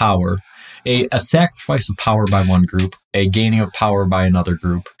in power, a sacrifice of power by one group, a gaining of power by another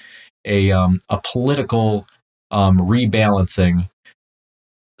group, a political rebalancing,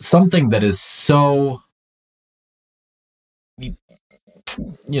 something that is so,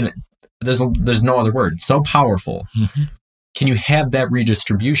 there's no other word, so powerful. Mm-hmm. Can you have that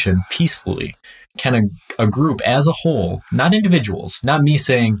redistribution peacefully? Can a group as a whole, not individuals, not me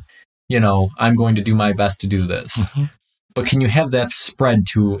saying, I'm going to do my best to do this, mm-hmm. but can you have that spread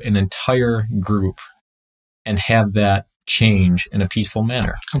to an entire group and have that change in a peaceful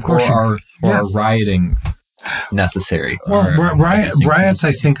manner? Of course. Or rioting necessary? Well, riots,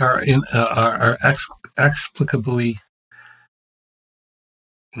 I think, are explicably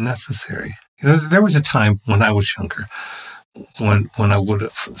necessary. There was a time when I was younger when I would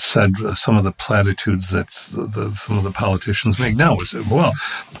have said some of the platitudes that some of the politicians make now. Was, well,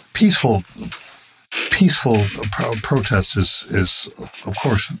 peaceful protest is of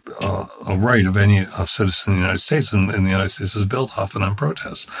course a right of any citizen in the United States, and the United States is built often on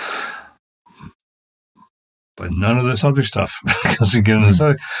protests. But none of this other stuff, because you get into this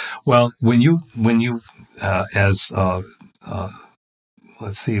other. Well, when you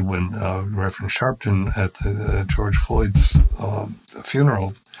let's see, when Reverend Sharpton at George Floyd's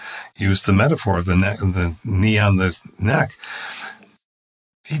funeral used the metaphor of the knee on the neck,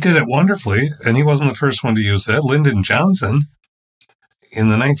 he did it wonderfully, and he wasn't the first one to use that. Lyndon Johnson, in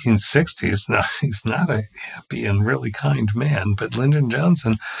the 1960s, now he's not a happy and really kind man, but Lyndon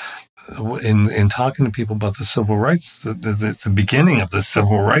Johnson, in talking to people about the civil rights, the beginning of the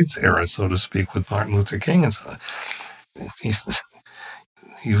civil rights era, so to speak, with Martin Luther King and so on,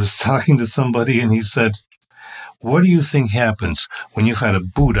 he was talking to somebody and he said, what do you think happens when you've had a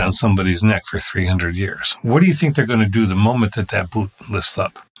boot on somebody's neck for 300 years? What do you think they're going to do the moment that boot lifts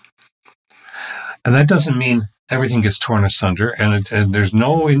up? And that doesn't mean everything gets torn asunder, and there's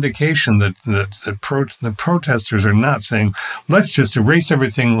no indication that the protesters are not saying, let's just erase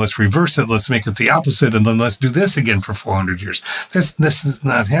everything, let's reverse it, let's make it the opposite, and then let's do this again for 400 years. This is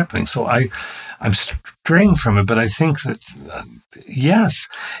not happening. So I'm straying from it, but I think that, yes,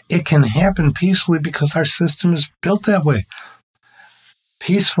 it can happen peacefully because our system is built that way.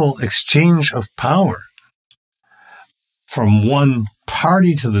 Peaceful exchange of power from one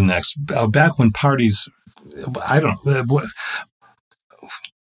party to the next. Back when parties,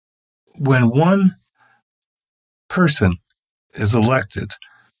 when one person is elected,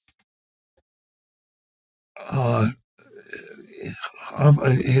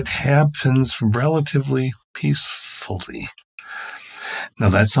 it happens relatively peacefully. Now,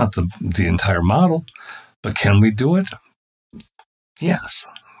 that's not the entire model, but can we do it? Yes.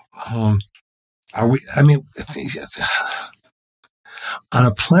 Are we? I mean, on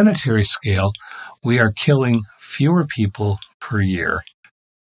a planetary scale, we are killing fewer people per year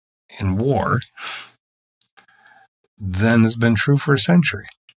in war than has been true for a century.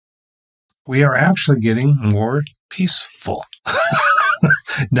 We are actually getting more peaceful.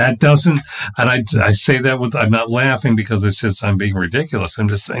 That doesn't, and I say that with, I'm not laughing because it's just, I'm being ridiculous. I'm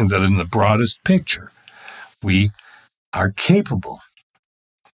just saying that in the broadest picture, we are capable.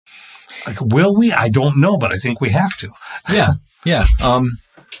 Like, will we? I don't know, but I think we have to. Yeah.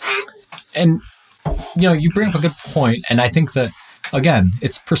 And, you bring up a good point, and I think that, again,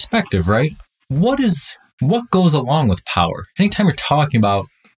 it's perspective, right? What goes along with power? Anytime you're talking about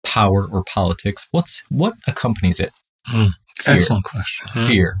power or politics, what accompanies it? Fear. Excellent question.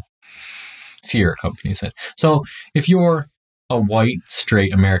 Fear accompanies it. So if you're a white,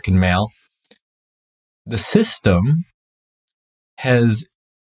 straight American male, the system has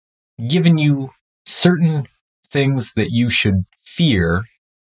given you certain things that you should fear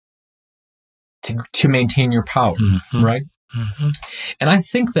to maintain your power, right? Mm-hmm. And I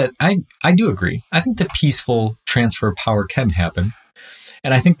think that I do agree. I think the peaceful transfer of power can happen.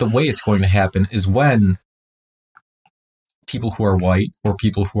 And I think the way it's going to happen is when people who are white or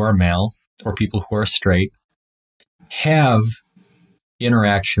people who are male or people who are straight have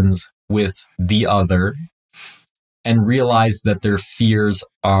interactions with the other and realize that their fears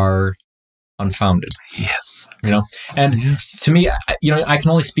are unfounded. Yes. And to me, I can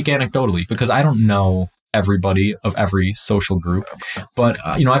only speak anecdotally because I don't know everybody of every social group. But,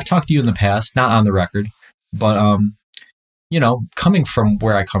 I've talked to you in the past, not on the record, but, coming from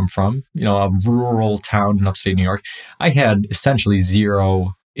where I come from, a rural town in upstate New York, I had essentially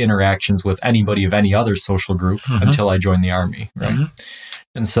zero interactions with anybody of any other social group until I joined the Army, right?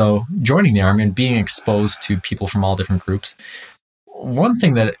 And so joining the Army and being exposed to people from all different groups, one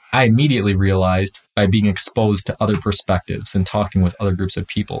thing that I immediately realized by being exposed to other perspectives and talking with other groups of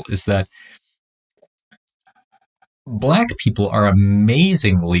people is that Black people are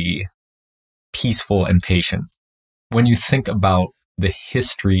amazingly peaceful and patient. When you think about the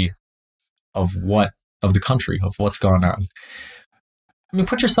history of the country, of what's gone on. I mean,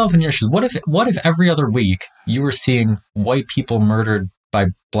 put yourself in your shoes. What if every other week you were seeing white people murdered by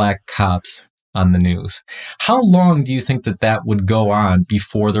Black cops on the news? How long do you think that would go on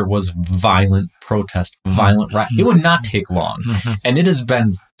before there was violent protest, violent riot? It would not take long. And it has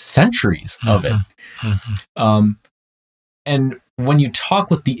been centuries of it. And when you talk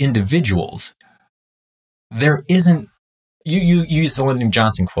with the individuals, there isn't, you use the Lyndon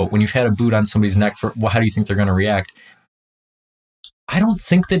Johnson quote, when you've had a boot on somebody's neck for, well, how do you think they're going to react? I don't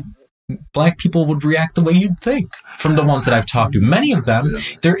think that Black people would react the way you'd think from the ones that I've talked to. Many of them,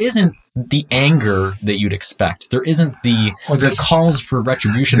 there isn't the anger that you'd expect. There isn't the calls for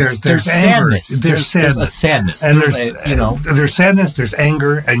retribution. There's sadness. There's a sadness. And there's sadness, there's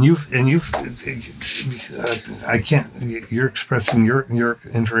anger, and you're expressing your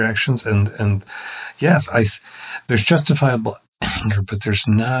interactions and yes, there's justifiable anger, but there's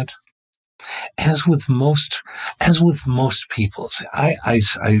not. As with most people, I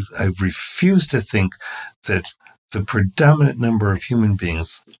refuse to think that the predominant number of human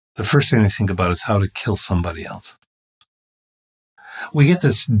beings, the first thing they think about is how to kill somebody else. We get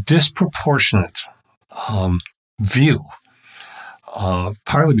this disproportionate view,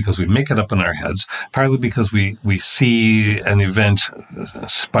 partly because we make it up in our heads, partly because we see an event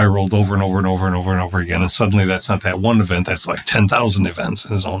spiraled over and over and over and over and over again, and suddenly that's not that one event, that's like 10,000 events.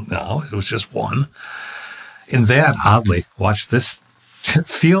 No, it was just one. In that, oddly, watch this,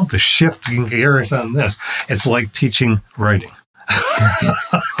 feel the shifting gears on this. It's like teaching writing.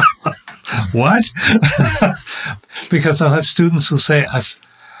 What? Because I'll have students who say, I've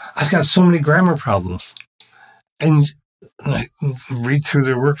got so many grammar problems. And I read through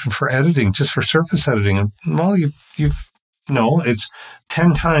their work for editing, just for surface editing. And, well, it's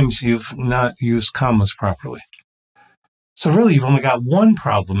 10 times you've not used commas properly. So really, you've only got one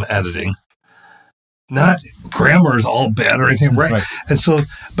problem editing. Not grammar is all bad or anything, right? And so,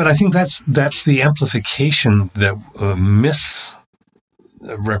 but I think that's the amplification that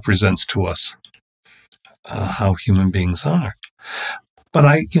represents to us how human beings are. But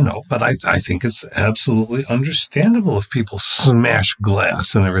I think it's absolutely understandable if people smash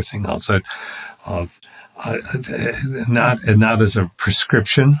glass and everything else. Not as a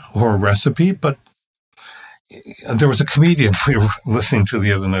prescription or a recipe, but there was a comedian we were listening to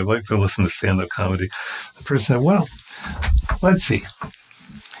the other night. I like to listen to stand-up comedy. The person said, well, let's see.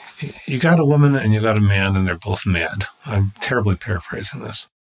 You got a woman and you got a man and they're both mad. I'm terribly paraphrasing this.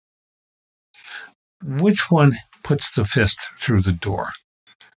 Which one puts the fist through the door?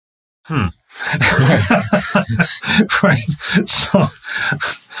 Right. So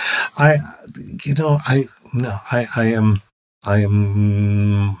I am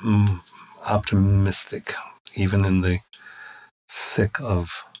optimistic, even in the thick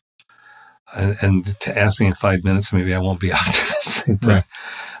of, and to ask me in 5 minutes, maybe I won't be optimistic, but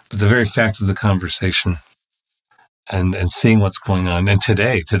the very fact of the conversation and seeing what's going on. And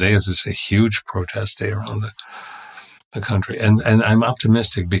today is just a huge protest day around the country. And I'm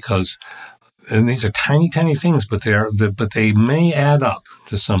optimistic because, and these are tiny, tiny things, but they may add up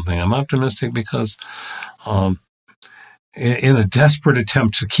to something. I'm optimistic because, in a desperate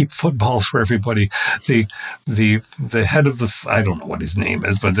attempt to keep football for everybody, the head of the, I don't know what his name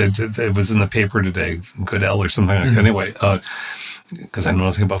is, but it was in the paper today, Goodell or something like that. Anyway, because I know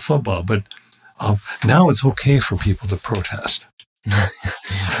nothing about football, but now it's okay for people to protest.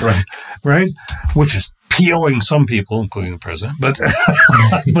 Right? Which is POing some people, including the president, but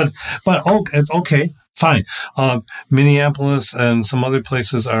okay, fine. Minneapolis and some other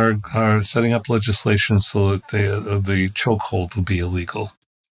places are setting up legislation so that the chokehold will be illegal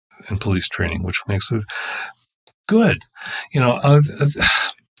in police training, which makes it good.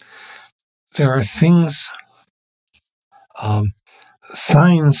 There are things,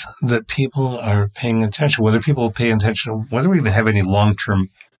 signs that people are paying attention. Whether people pay attention, whether we even have any long-term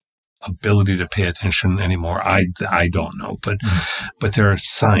ability to pay attention anymore, I don't know, but there are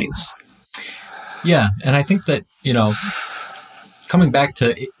signs. Yeah, and I think that, coming back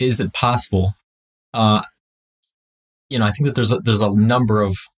to, is it possible? I think that there's a number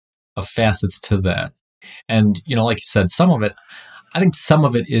of facets to that. And, like you said, I think some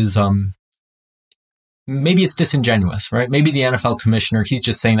of it is, maybe it's disingenuous, right? Maybe the NFL commissioner, he's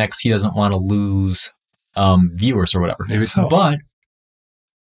just saying that because he doesn't want to lose viewers or whatever. Maybe so. But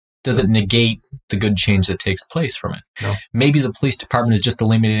does it negate the good change that takes place from it? No. Maybe the police department is just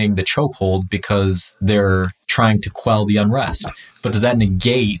eliminating the chokehold because they're trying to quell the unrest. But does that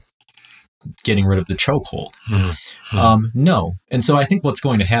negate getting rid of the chokehold? No. And so I think what's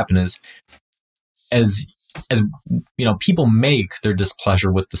going to happen is, as people make their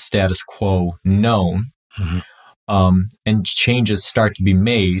displeasure with the status quo known, and changes start to be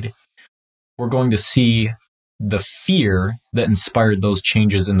made, we're going to see the fear that inspired those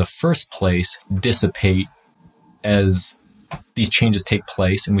changes in the first place dissipate as these changes take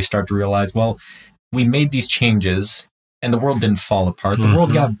place, and we start to realize, well, we made these changes and the world didn't fall apart. The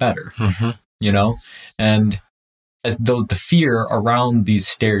world got better, and as though the fear around these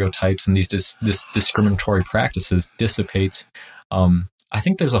stereotypes and these this discriminatory practices dissipates, I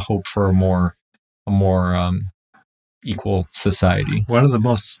think there's a hope for a more equal society. One of the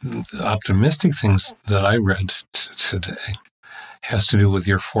most optimistic things that I read today has to do with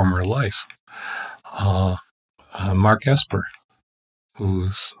your former life. Mark Esper,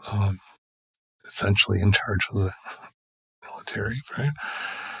 who's essentially in charge of the military, right?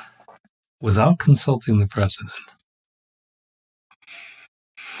 Without consulting the president,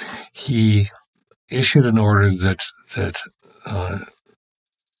 he issued an order that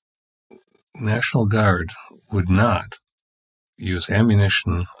National Guard would not use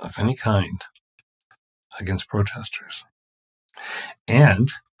ammunition of any kind against protesters. And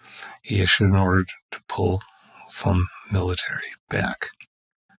he issued an order to pull some military back.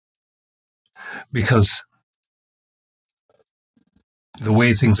 Because the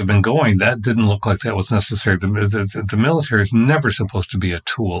way things have been going, that didn't look like that was necessary. The military is never supposed to be a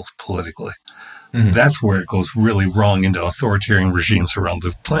tool politically. That's where it goes really wrong into authoritarian regimes around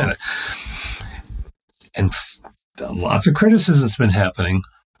the planet. And lots of criticism has been happening.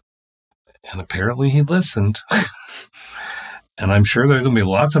 And apparently he listened. And I'm sure there's going to be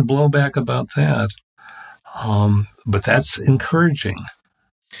lots of blowback about that. But that's encouraging.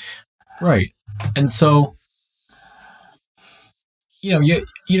 Right. And so, you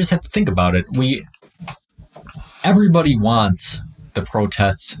just have to think about it. Everybody wants the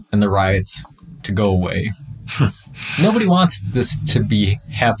protests and the riots to go away. Nobody wants this to be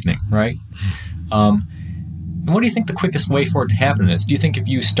happening, right? And what do you think the quickest way for it to happen is? Do you think if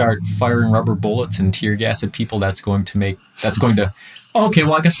you start firing rubber bullets and tear gas at people, that's going to, okay,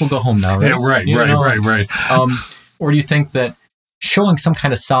 well, I guess we'll go home now, right? Yeah, right. Or do you think that showing some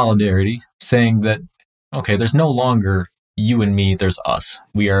kind of solidarity, saying that, okay, there's no longer you and me, there's us.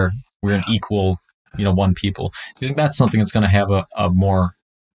 We're an equal, one people. Do you think that's something that's going to have a more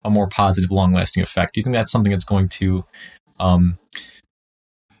positive, long-lasting effect? Do you think that's something that's going to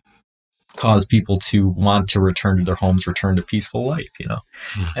cause people to want to return to their homes, return to peaceful life,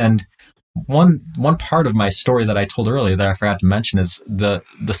 And one part of my story that I told earlier that I forgot to mention is the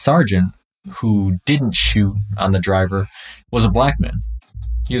sergeant who didn't shoot on the driver was a black man.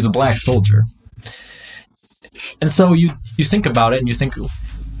 He was a black soldier. And so you think about it and you think,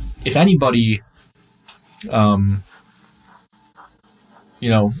 if anybody,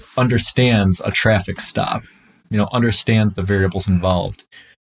 understands a traffic stop, understands the variables involved,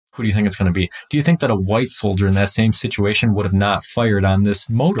 who do you think it's going to be? Do you think that a white soldier in that same situation would have not fired on this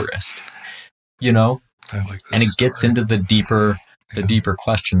motorist? I like this and it gets into the deeper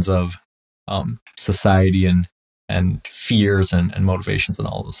questions of society and fears and motivations and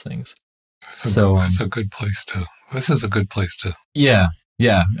all those things. So it's a good place to. This is a good place to. Yeah.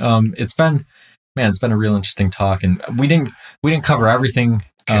 It's been a real interesting talk, and we didn't cover everything.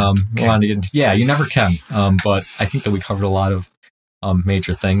 Wanted to get into, you never can. But I think that we covered a lot of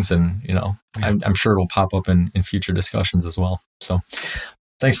major things, and I'm sure it'll pop up in future discussions as well. So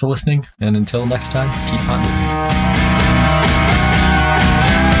thanks for listening, and until next time, keep pondering.